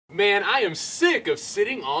Man, I am sick of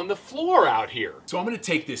sitting on the floor out here. So I'm gonna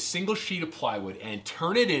take this single sheet of plywood and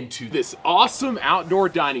turn it into this awesome outdoor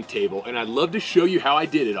dining table, and I'd love to show you how I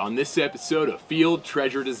did it on this episode of Field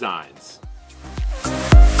Treasure Designs.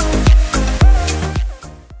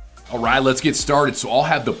 All right, let's get started. So I'll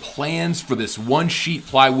have the plans for this one sheet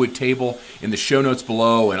plywood table in the show notes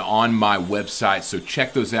below and on my website, so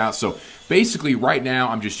check those out. So basically right now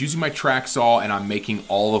I'm just using my track saw and I'm making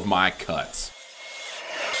all of my cuts.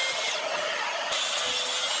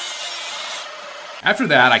 After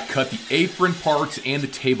that, I cut the apron parts and the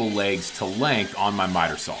table legs to length on my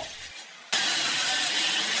miter saw.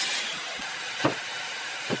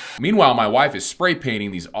 Meanwhile, my wife is spray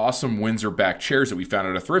painting these awesome Windsor back chairs that we found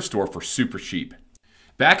at a thrift store for super cheap.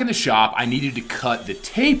 Back in the shop, I needed to cut the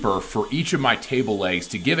taper for each of my table legs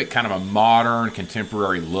to give it kind of a modern,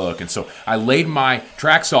 contemporary look. And so I laid my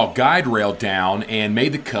track saw guide rail down and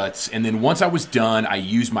made the cuts. And then once I was done, I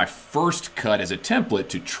used my first cut as a template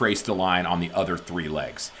to trace the line on the other 3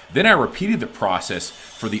 legs. Then I repeated the process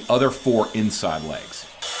for the other 4 inside legs.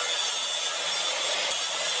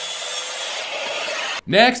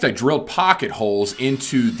 Next, I drilled pocket holes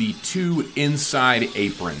into the 2 inside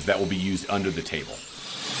aprons that will be used under the table.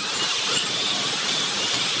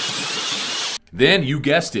 Then, you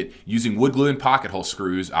guessed it, using wood glue and pocket hole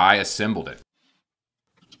screws, I assembled it.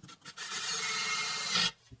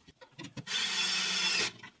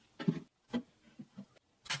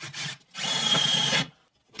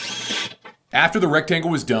 After the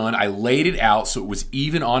rectangle was done, I laid it out so it was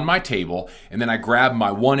even on my table, and then I grabbed my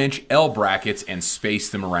 1-inch L brackets and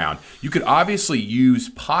spaced them around. You could obviously use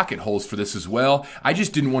pocket holes for this as well. I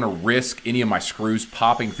just didn't want to risk any of my screws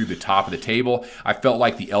popping through the top of the table. I felt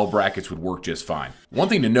like the L brackets would work just fine. One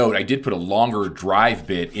thing to note, I did put a longer drive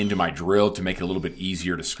bit into my drill to make it a little bit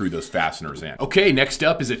easier to screw those fasteners in. Okay, next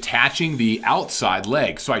up is attaching the outside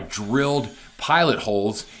leg. So I drilled pilot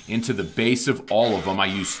holes into the base of all of them. I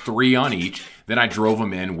used 3 on each. Then I drove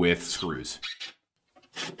them in with screws.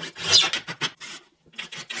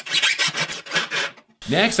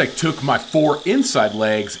 Next, I took my 4 inside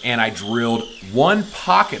legs and I drilled 1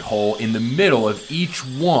 pocket hole in the middle of each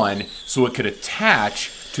one so it could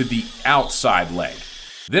attach to the outside leg.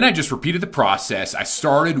 Then I just repeated the process. I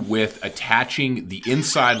started with attaching the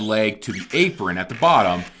inside leg to the apron at the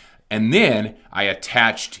bottom, and then I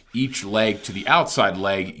attached each leg to the outside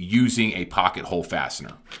leg using a pocket hole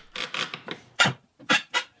fastener.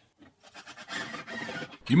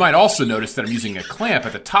 You might also notice that I'm using a clamp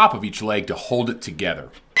at the top of each leg to hold it together.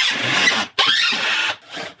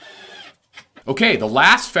 Okay, the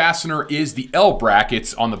last fastener is the L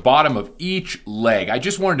brackets on the bottom of each leg. I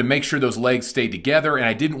just wanted to make sure those legs stayed together, and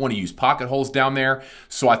I didn't want to use pocket holes down there,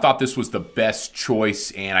 so I thought this was the best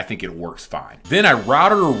choice, and I think it works fine. Then I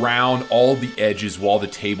routed around all the edges while the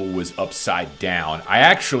table was upside down. I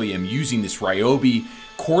actually am using this Ryobi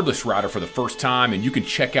cordless router for the first time, and you can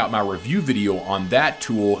check out my review video on that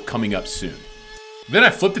tool coming up soon. Then I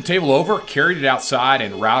flipped the table over, carried it outside,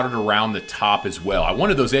 and routed around the top as well. I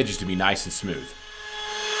wanted those edges to be nice and smooth.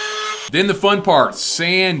 Then the fun part,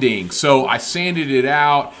 sanding. So I sanded it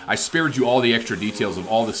out. I spared you all the extra details of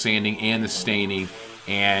all the sanding and the staining.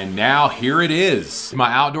 And now here it is.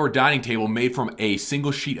 My outdoor dining table made from a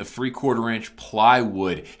single sheet of 3/4-inch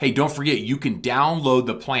plywood. Hey, don't forget, you can download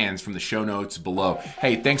the plans from the show notes below.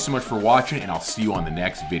 Hey, thanks so much for watching, and I'll see you on the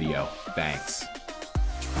next video. Thanks.